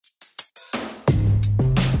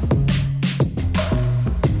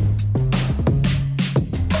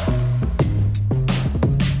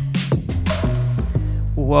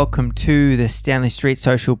welcome to the Stanley Street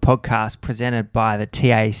Social Podcast presented by the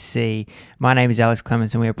TAC. My name is Alex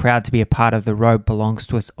Clemens and we are proud to be a part of the Road Belongs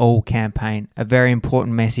to Us All campaign. A very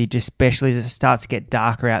important message, especially as it starts to get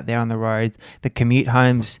darker out there on the roads. The commute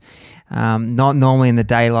homes, not normally in the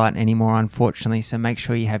daylight anymore, unfortunately, so make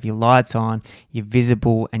sure you have your lights on, you're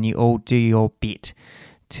visible, and you all do your bit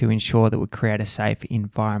to ensure that we create a safe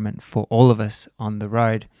environment for all of us on the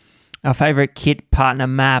road. Our favourite kit partner,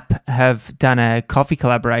 MAP, have done a coffee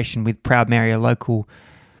collaboration with Proud Mary, a local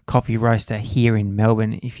coffee roaster here in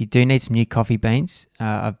Melbourne. If you do need some new coffee beans,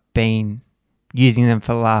 I've been using them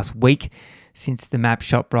for the last week since the MAP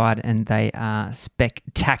shop ride, and they are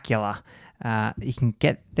spectacular. You can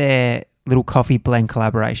get their little coffee blend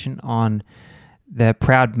collaboration on the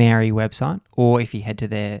Proud Mary website, or if you head to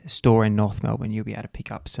their store in North Melbourne, you'll be able to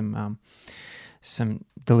pick up some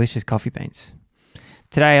delicious coffee beans.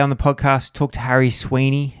 Today on the podcast, we talked to Harry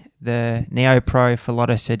Sweeney, the neo-pro for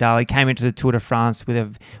Lotto Soudal. He came into the Tour de France with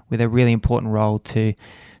a really important role to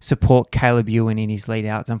support Caleb Ewan in his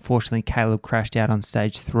lead-outs. Unfortunately, Caleb crashed out on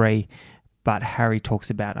stage 3, but Harry talks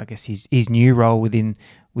about, I guess, his new role within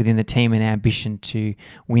the team and ambition to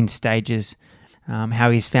win stages,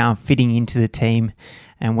 how he's found fitting into the team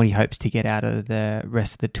and what he hopes to get out of the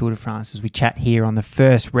rest of the Tour de France as we chat here on the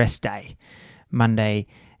first rest day, Monday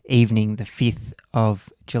evening, the 5th of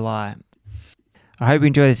July. I hope you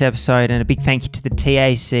enjoy this episode, and a big thank you to the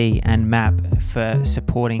TAC and MAP for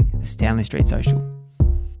supporting the Stanley Street Social.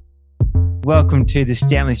 Welcome to the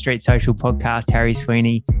Stanley Street Social Podcast, Harry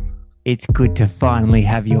Sweeney. It's good to finally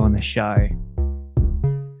have you on the show.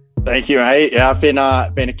 Thank you, mate. Yeah, I've been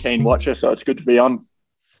a keen watcher, so it's good to be on.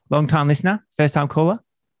 Long time listener, first time caller?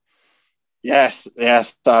 Yes. I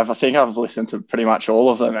think I've listened to pretty much all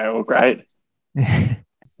of them. They're all great.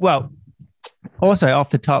 Well, also off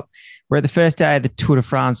the top, we're at the first day of the Tour de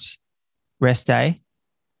France rest day.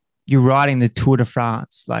 You're riding the Tour de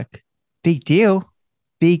France, like big deal,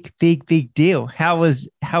 big deal. How was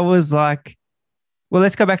like? Well,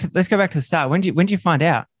 let's go back to the start. When did you find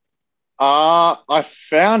out? I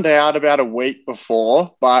found out about a week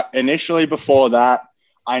before, but initially before that,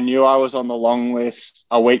 I knew I was on the long list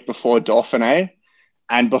a week before Dauphiné.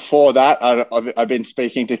 And before that, I've been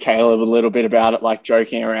speaking to Caleb a little bit about it, like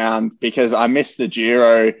joking around, because I missed the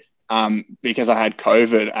Giro because I had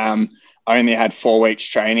COVID. I only had 4 weeks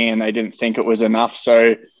training and they didn't think it was enough.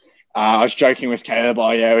 So I was joking with Caleb,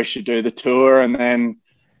 oh yeah, we should do the Tour. And then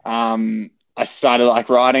I started like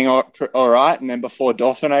riding all right. And then before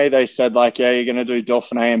Dauphiné, they said like, yeah, you're going to do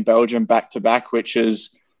Dauphiné and Belgium back to back, which is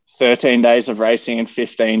 13 days of racing in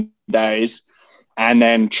 15 days. And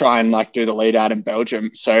then try and like do the lead out in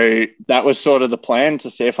Belgium. So that was sort of the plan,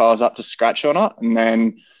 to see if I was up to scratch or not. And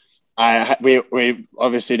then we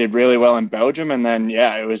obviously did really well in Belgium. And then,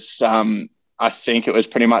 yeah, it was, I think it was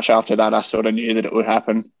pretty much after that I sort of knew that it would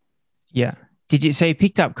happen. Yeah. So you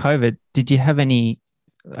picked up COVID. Did you have any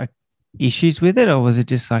like issues with it, or was it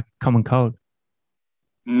just like common cold?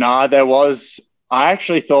 No, there was. I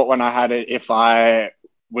actually thought when I had it, if I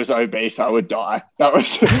was obese, I would die. There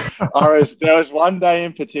was one day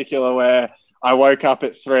in particular where I woke up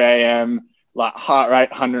at 3 a.m., like heart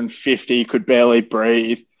rate 150, could barely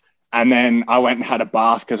breathe. And then I went and had a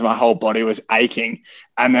bath because my whole body was aching.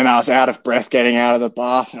 And then I was out of breath getting out of the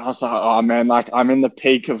bath. And I was like, oh man, like I'm in the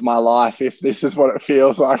peak of my life if this is what it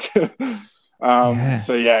feels like. So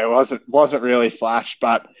yeah, it wasn't really flash,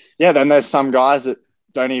 but yeah, then there's some guys that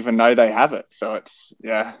don't even know they have it. So it's,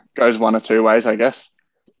 yeah, goes one or two ways, I guess.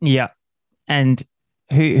 Yeah. And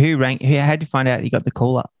how'd you find out you got the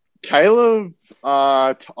call up? Caleb,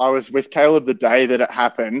 I was with Caleb the day that it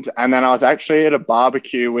happened. And then I was actually at a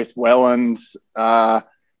barbecue with Wellens,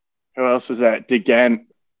 who else was there? DeGant,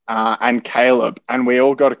 and Caleb. And we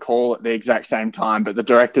all got a call at the exact same time, but the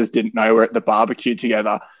directors didn't know we're at the barbecue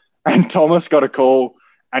together. And Thomas got a call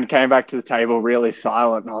and came back to the table really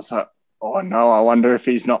silent. And I was like, oh no, I wonder if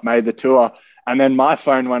he's not made the Tour. And then my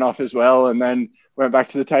phone went off as well. And then went back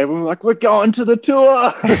to the table. We're like, we're going to the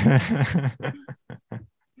Tour.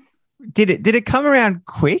 Did it come around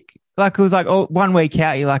quick? Like it was like 1 week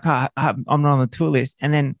out, you're like, oh, I'm not on the tour list.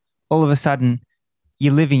 And then all of a sudden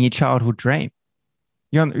you're living your childhood dream.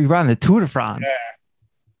 You're running the Tour de France.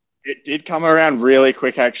 Yeah. It did come around really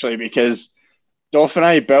quick actually, because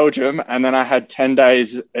Dauphiné, Belgium, and then I had 10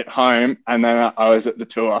 days at home and then I was at the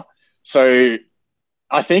Tour. So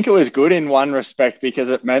I think it was good in one respect because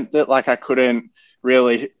it meant that like I couldn't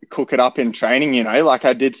really cook it up in training, you know, like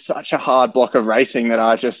I did such a hard block of racing that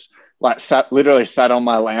I just like literally sat on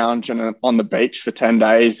my lounge and on the beach for 10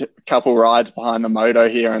 days, a couple rides behind the moto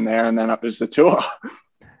here and there, and then it was the Tour.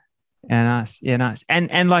 Yeah, nice. Yeah, nice.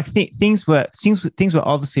 And like things were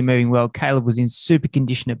obviously moving well. Caleb was in super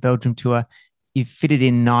condition at Belgium tour. You fitted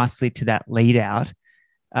in nicely to that lead out.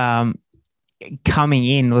 Um, Coming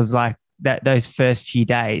in was like that those first few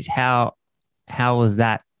days. How was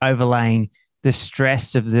that overlaying the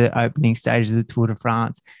stress of the opening stage of the Tour de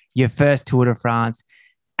France, your first Tour de France,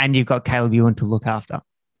 and you've got Caleb Ewan to look after?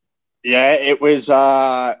 Yeah, it was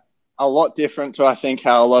a lot different to I think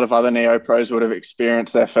how a lot of other neo pros would have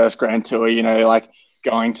experienced their first Grand Tour. You know, like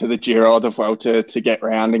going to the Giro or the Vuelta to get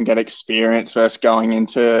round and get experience versus going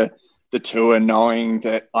into the tour knowing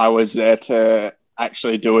that I was there to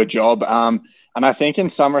actually do a job. And I think in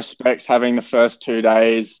some respects, having the first 2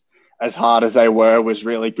 days as hard as they were was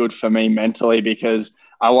really good for me mentally because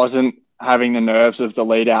I wasn't having the nerves of the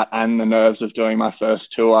lead out and the nerves of doing my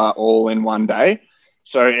first tour all in one day.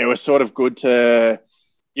 So it was sort of good to,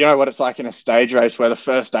 you know, what it's like in a stage race where the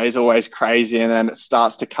first day is always crazy and then it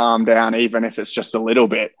starts to calm down, even if it's just a little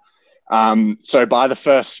bit. So by the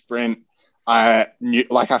first sprint, I knew,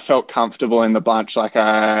 like, I felt comfortable in the bunch. Like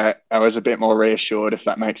I was a bit more reassured, if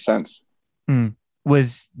that makes sense. Mm.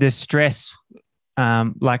 Was the stress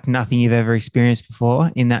like nothing you've ever experienced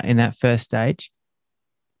before in that first stage,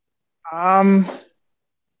 Um,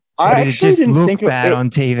 I or did it actually just didn't look think bad on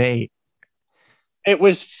TV? it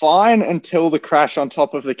was fine until the crash on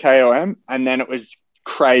top of the KOM, and then it was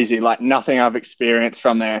crazy, like nothing I've experienced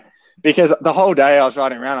from there. Because the whole day I was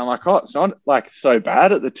riding around, I'm like, oh, it's not like so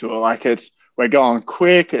bad at the tour. Like we're going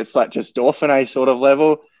quick. It's like just Dauphiné sort of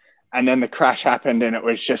level. And then the crash happened, and it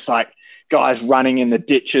was just like guys running in the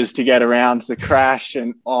ditches to get around the crash.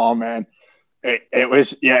 And oh man, it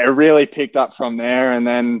was, yeah, it really picked up from there. And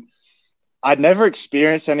then I'd never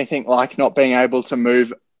experienced anything like not being able to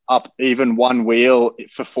move up even one wheel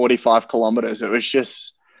for 45 kilometers. It was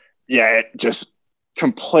just, yeah, it just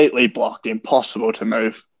completely blocked, impossible to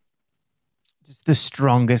move. Just the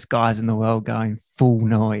strongest guys in the world going full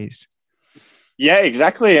noise. Yeah,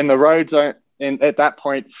 exactly. And the roads are at that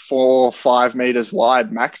point 4 or 5 meters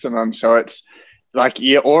wide maximum. So it's like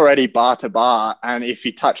you're already bar to bar. And if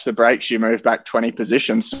you touch the brakes, you move back 20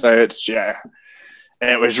 positions. So it's, yeah,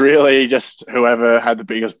 it was really just whoever had the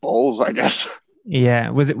biggest balls, I guess. Yeah,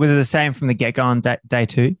 was it the same from the get go on day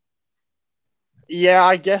two? Yeah,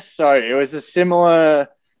 I guess so. It was a similar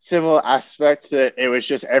aspect that it was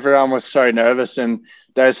just everyone was so nervous and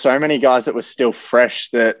there's so many guys that were still fresh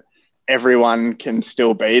that everyone can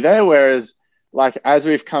still be there. Whereas like as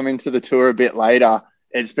we've come into the tour a bit later,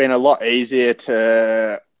 it's been a lot easier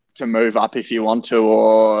to move up if you want to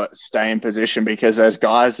or stay in position because there's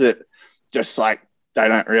guys that just like they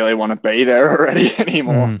don't really want to be there already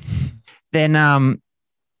anymore. Mm. Then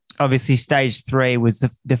obviously stage three was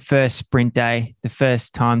the first sprint day, the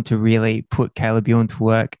first time to really put Caleb Ewan to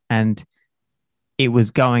work, and it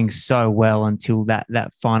was going so well until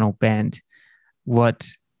that final bend. What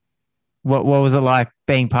what was it like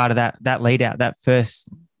being part of that lead out, that first,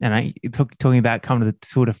 you know, talking about coming to the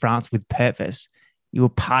Tour de France with purpose? You were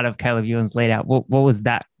part of Caleb Ewan's lead out. What was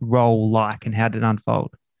that role like and how did it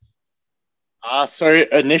unfold? So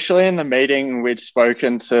initially in the meeting, we'd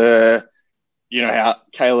spoken to, you know, how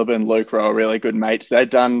Caleb and Luke were all really good mates. They'd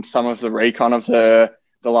done some of the recon of the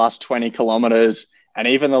last 20 kilometers and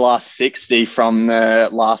even the last 60 from the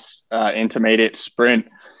last intermediate sprint.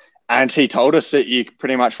 And he told us that you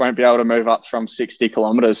pretty much won't be able to move up from 60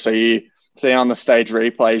 kilometers. So you see on the stage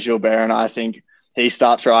replays, Gilbert and I think he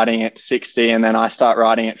starts riding at 60 and then I start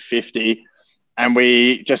riding at 50. And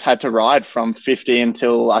we just had to ride from 50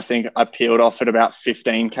 until I think I peeled off at about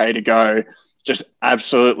 15K to go, just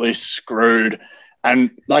absolutely screwed.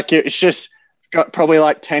 And like it's just got probably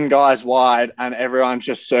like 10 guys wide and everyone's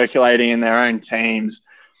just circulating in their own teams.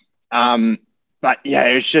 Um, but yeah,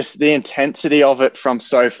 it was just the intensity of it from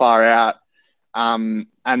so far out, and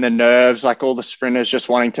the nerves, like all the sprinters just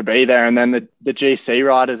wanting to be there. And then the GC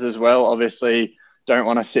riders as well, obviously don't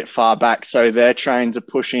want to sit far back. So their trains are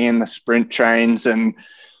pushing in the sprint trains. And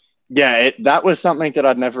yeah, that was something that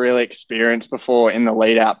I'd never really experienced before in the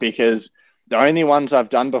lead out because the only ones I've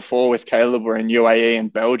done before with Caleb were in UAE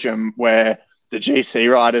and Belgium where the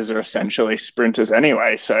GC riders are essentially sprinters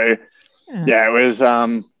anyway. So Yeah.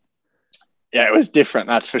 yeah, it was different,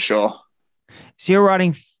 that's for sure. So you're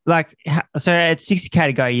riding like, so at 60K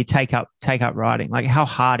to go, you take up riding. Like, how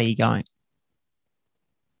hard are you going?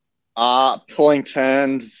 Pulling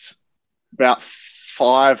turns about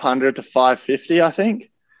 500 to 550, I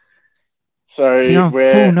think. So you're So on full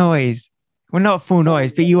we're noise. Well, not full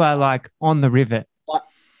noise, but you are like on the rivet.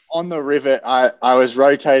 on the rivet. I was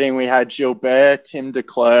rotating. We had Gilbert, Tim de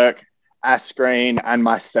Klerk, Asgreen, and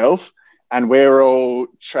myself. and we were all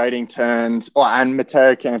trading turns, and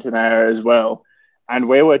Matteo Cantonero as well. And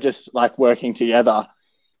we were just like working together.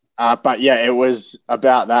 But yeah, it was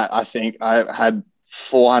about that. I think I had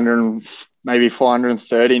 400, maybe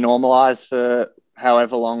 430 normalized for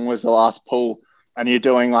however long was the last pull. And you're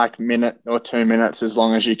doing like minute or 2 minutes as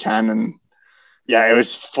long as you can. And yeah, it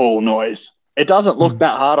was full noise. It doesn't look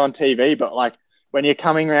that hard on TV, but like when you're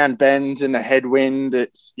coming around bends in the headwind,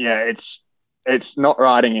 it's not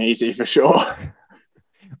riding easy for sure.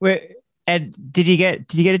 And did you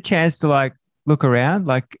get a chance to like look around?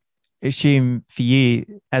 Like, assume for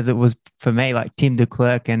you as it was for me, like Tim de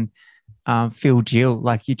Klerk and Phil Gill,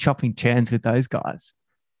 like you're chopping turns with those guys.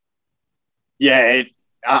 Yeah,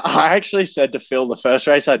 I actually said to Phil, the first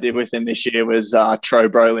race I did with him this year was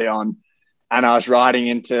Trobro Leon, and I was riding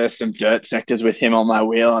into some dirt sectors with him on my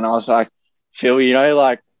wheel, and I was like, Phil,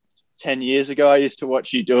 like 10 years ago, I used to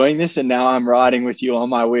watch you doing this, and now I'm riding with you on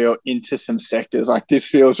my wheel into some sectors. Like, this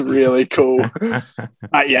feels really cool.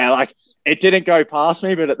 But yeah, like, it didn't go past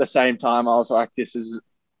me, but at the same time, I was like, this is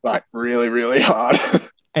like really, really hard.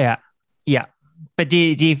 Yeah. Yeah. But do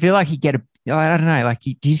you feel like you get I don't know, like do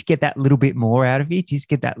you just get that little bit more out of it? Do you just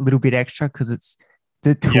get that little bit extra because it's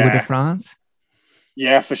the Tour de France?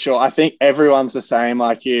 Yeah, for sure. I think everyone's the same.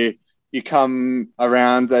 Like you come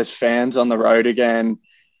around, there's fans on the road again.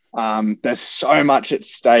 There's so much at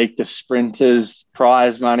stake. The sprinters,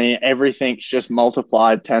 prize money, everything's just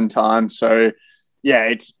multiplied 10 times. So yeah,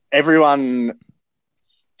 it's everyone.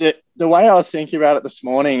 The way I was thinking about it this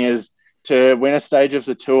morning is to win a stage of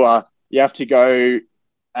the tour, you have to go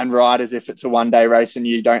and ride as if it's a one-day race and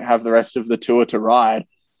you don't have the rest of the tour to ride.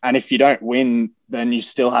 And if you don't win, then you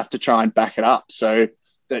still have to try and back it up. So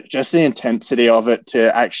that just the intensity of it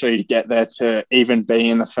to actually get there to even be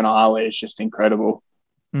in the finale is just incredible.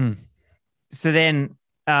 So then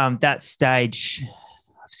that stage,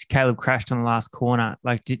 Caleb crashed on the last corner.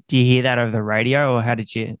 Like, do you hear that over the radio, or how'd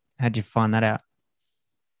you find that out?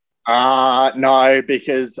 No,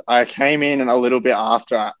 because I came in and a little bit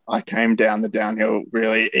after I came down the downhill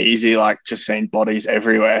really easy, like just seeing bodies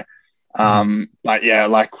everywhere. But yeah,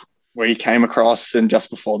 like we came across and just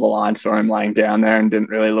before the line saw him laying down there and didn't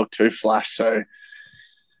really look too flash. So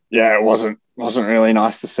yeah, it wasn't really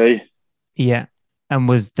nice to see. Yeah. And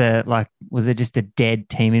was there just a dead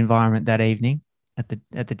team environment that evening at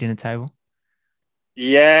the dinner table?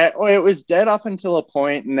 Yeah, well, it was dead up until a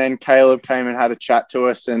point, and then Caleb came and had a chat to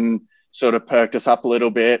us and sort of perked us up a little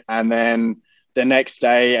bit. And then the next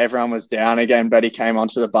day, everyone was down again, but he came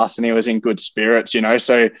onto the bus and he was in good spirits,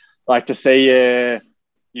 So, like to see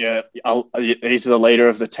he's the leader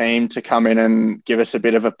of the team to come in and give us a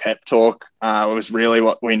bit of a pep talk was really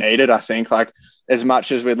what we needed. I think, like, as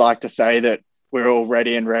much as we'd like to say that we're all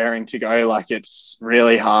ready and raring to go, like it's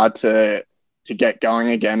really hard to get going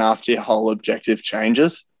again after your whole objective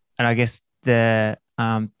changes. And I guess the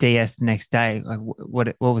DS the next day, like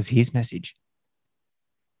what was his message?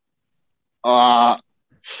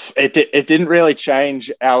 It didn't really change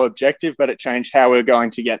our objective, but it changed how we're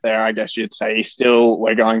going to get there. I guess you'd say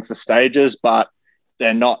we're going for stages, but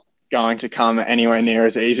they're not going to come anywhere near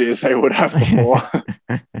as easy as they would have before.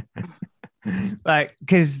 Like,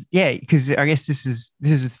 because I guess this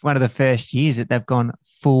is one of the first years that they've gone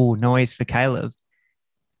full noise for Caleb,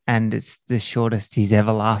 and it's the shortest he's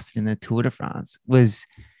ever lasted in the Tour de France.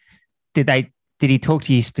 Did he talk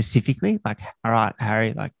to you specifically? Like, all right,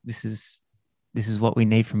 Harry, like this is what we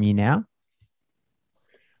need from you now?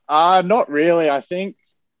 Not really. I think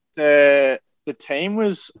the team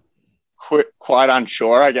was quite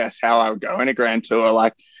unsure, I guess, how I would go in a Grand Tour.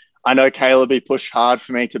 Like, I know Caleb, he pushed hard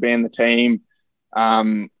for me to be in the team.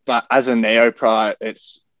 But as a neo-pro,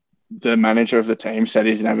 it's the manager of the team said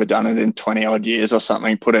he's never done it in 20 odd years or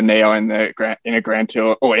something, put a neo in a Grand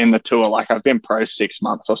Tour or in the tour. Like, I've been pro 6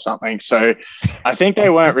 months or something. So I think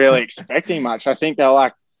they weren't really expecting much. I think they're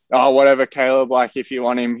like, oh, whatever, Caleb, like if you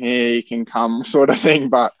want him here, he can come sort of thing.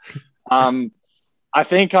 But I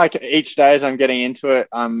think like each day as I'm getting into it,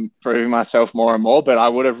 I'm proving myself more and more, but I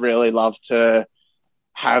would have really loved to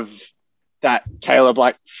have that Caleb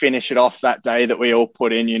like finish it off that day that we all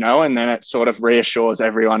put in, and then it sort of reassures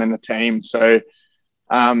everyone in the team. So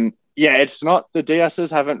it's not, the DSs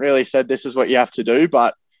haven't really said this is what you have to do,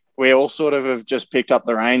 but we all sort of have just picked up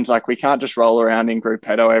the reins. Like, we can't just roll around in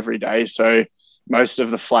Gruppetto every day. So most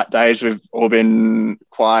of the flat days we've all been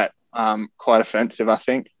quite offensive, I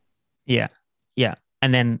think. Yeah.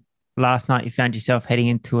 And then last night you found yourself heading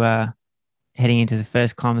into the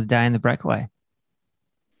first climb of the day in the breakaway.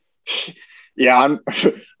 Yeah,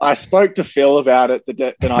 I spoke to Phil about it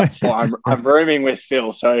the night before. I'm rooming with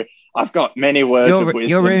Phil, so I've got many words of wisdom.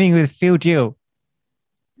 You're rooming with Phil Gill.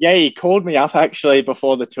 Yeah, he called me up actually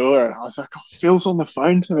before the tour, and I was like, "Oh, Phil's on the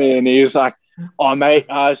phone to me," and he was like, "Oh, mate,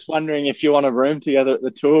 I was wondering if you want a room together at the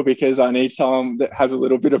tour because I need someone that has a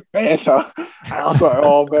little bit of banter." And I was like,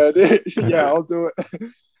 "Oh man, yeah, I'll do it."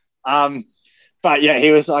 Um, but yeah, he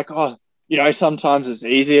was like, "Oh, sometimes it's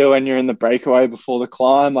easier when you're in the breakaway before the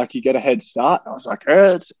climb, like you get a head start." I was like,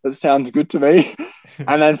 it sounds good to me,"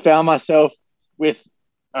 and then found myself with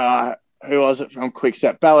who was it from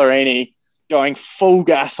Quickstep, Ballerini, going full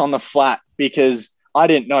gas on the flat because I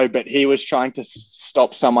didn't know, but he was trying to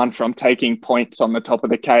stop someone from taking points on the top of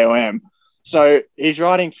the KOM. So he's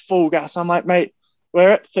riding full gas. I'm like, mate, we're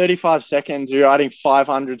at 35 seconds. You're riding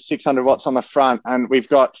 500, 600 watts on the front, and we've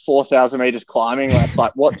got 4,000 meters climbing left.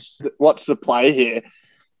 Like, what's the play here?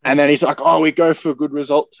 And then he's like, oh, we go for a good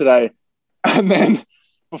result today. And then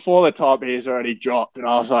before the top, he's already dropped. And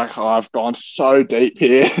I was like, oh, I've gone so deep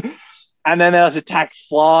here. And then there was attacks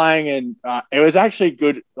flying, and it was actually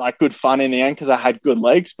good fun in the end because I had good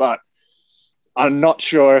legs, but I'm not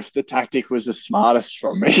sure if the tactic was the smartest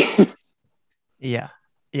from me. Yeah.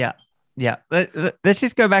 Let's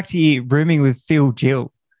just go back to you rooming with Phil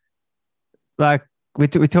Gill. Like we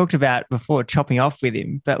talked about before, chopping off with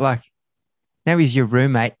him, but like now he's your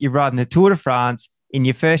roommate. You're riding the Tour de France in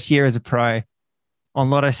your first year as a pro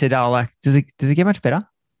on Lotto Soudal. Like, does it get much better?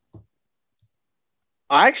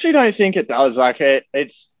 I actually don't think it does. Like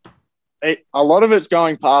it's a lot of it's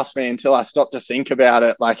going past me until I stop to think about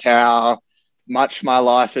it, like how much my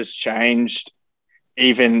life has changed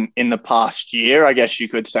even in the past year, I guess you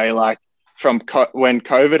could say, like from when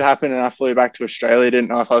COVID happened and I flew back to Australia, didn't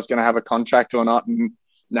know if I was going to have a contract or not. And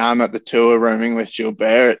now I'm at the tour rooming with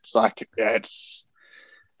Gilbert. It's like, yeah,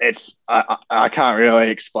 I can't really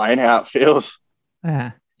explain how it feels.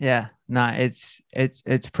 Yeah. No, it's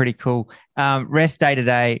pretty cool. Rest day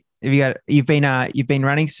today. You've been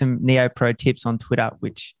running some Neo Pro tips on Twitter,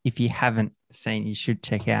 which if you haven't seen, you should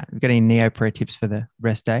check out. Have you got any Neo Pro tips for the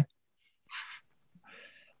rest day?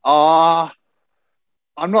 I'm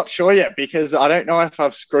not sure yet because I don't know if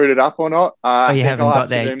I've screwed it up or not. Oh, I you think haven't I'll got have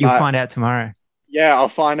to there. do You'll find out tomorrow. Yeah, I'll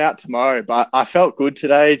find out tomorrow. But I felt good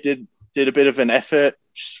today. Did a bit of an effort.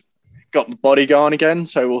 Just got the body going again.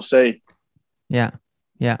 So we'll see. Yeah.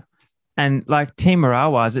 And like team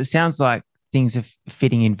morale wise, it sounds like things are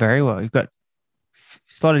fitting in very well. You've got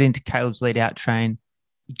slotted into Caleb's lead out train.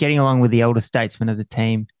 You're getting along with the elder statesman of the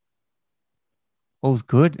team. All's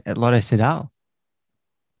good at Lotto Soudal.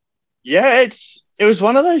 Yeah, it was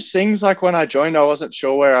one of those things like when I joined, I wasn't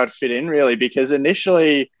sure where I'd fit in really because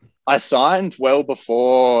initially I signed well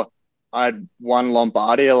before I'd won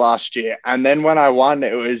Lombardia last year. And then when I won,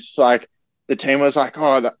 it was like the team was like,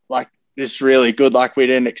 oh, like this is really good. Like we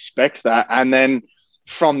didn't expect that. And then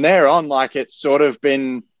from there on, like it's sort of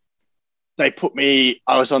been, I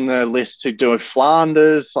was on the list to do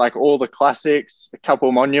Flanders, like all the classics, a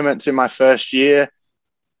couple monuments in my first year.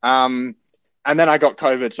 And then I got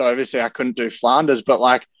COVID, so obviously I couldn't do Flanders. But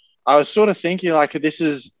like, I was sort of thinking, like,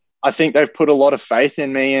 I think they've put a lot of faith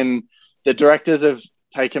in me, and the directors have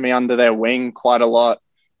taken me under their wing quite a lot.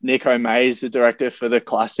 Nico Mays, the director for the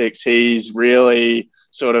classics, he's really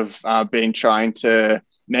sort of been trying to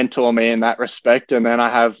mentor me in that respect. And then I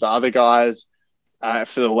have the other guys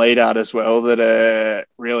for the lead out as well that are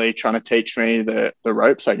really trying to teach me the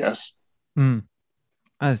ropes, I guess.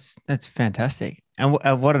 That's fantastic. And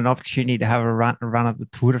what an opportunity to have a run of the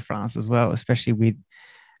Tour de France as well, especially with,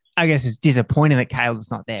 I guess it's disappointing that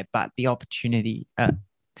Caleb's not there, but the opportunity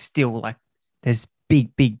still, like, there's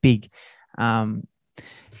big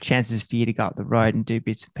chances for you to go up the road and do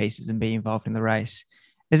bits and pieces and be involved in the race.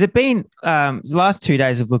 Has it been, the last 2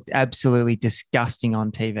 days have looked absolutely disgusting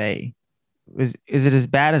on TV. Is it as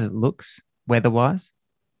bad as it looks weather-wise?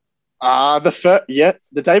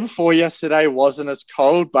 The day before yesterday wasn't as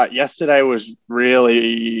cold, but yesterday was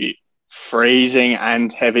really freezing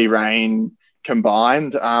and heavy rain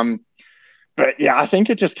combined. But yeah, I think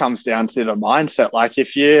it just comes down to the mindset. Like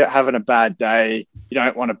if you're having a bad day, you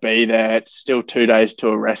don't want to be there. It's still 2 days to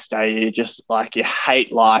a rest day. You just like, you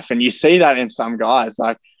hate life. And you see that in some guys,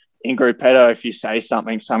 like in Gruppetto, if you say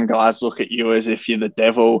something, some guys look at you as if you're the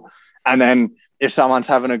devil. And then if someone's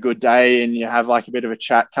having a good day and you have like a bit of a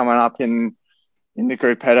chat coming up in the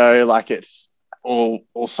Gruppetto, like it's all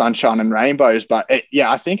sunshine and rainbows. But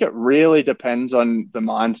I think it really depends on the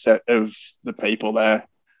mindset of the people there.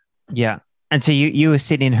 Yeah. And so you were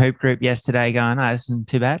sitting in Hoop Group yesterday going, oh, this isn't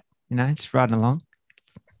too bad, just riding along.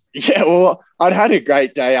 Yeah, well, I'd had a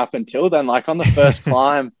great day up until then. Like on the first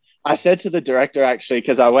climb, I said to the director actually,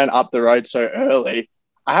 because I went up the road so early,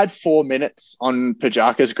 I had 4 minutes on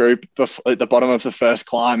Pajaka's group at the bottom of the first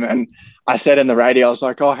climb, and I said in the radio, I was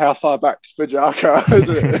like, "Oh, how far back's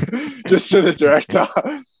Pajaka?" Just to the director,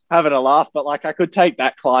 having a laugh. But like, I could take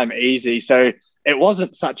that climb easy, so it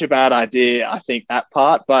wasn't such a bad idea. I think that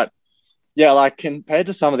part, but yeah, like compared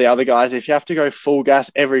to some of the other guys, if you have to go full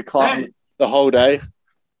gas every climb the whole day,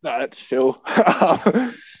 no, that's Phil.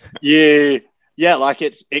 Yeah, like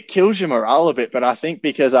it kills your morale a bit. But I think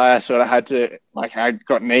because I sort of had to, like, I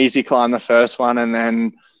got an easy climb the first one and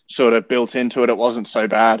then sort of built into it, it wasn't so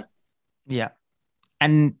bad. Yeah.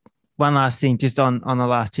 And one last thing, just on the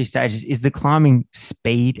last 2 stages, is the climbing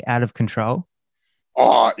speed out of control?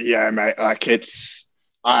 Oh, yeah, mate. Like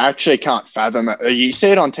I actually can't fathom it. You see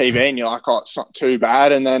it on TV and you're like, oh, it's not too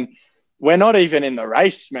bad. And then we're not even in the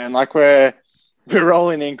race, man. Like we're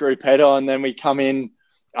rolling in group header and then we come in.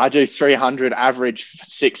 I do 300 average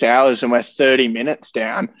 6 hours and we're 30 minutes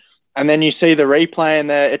down. And then you see the replay and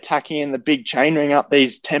they're attacking in the big chain ring up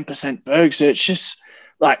these 10% bergs. It's just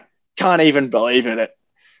like, can't even believe it.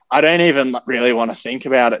 I don't even really want to think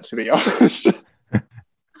about it, to be honest.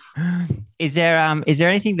 Is there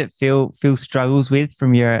anything that Phil struggles with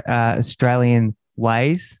from your Australian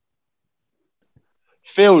ways?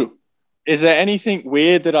 Phil, is there anything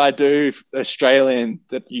weird that I do Australian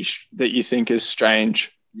that you think is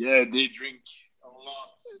strange? Yeah, they drink a lot.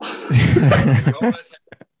 I don't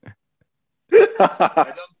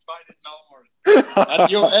find it no more. At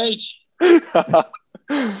your age.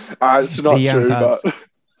 It's not true, but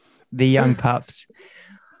the young pups.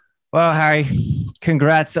 Well, Harry,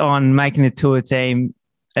 congrats on making the tour team.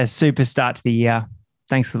 A super start to the year.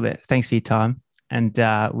 Thanks for your time, and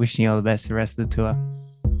wishing you all the best for the rest of the tour.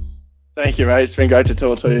 Thank you, mate. It's been great to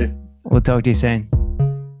talk to you. We'll talk to you soon.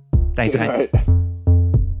 Thanks, mate.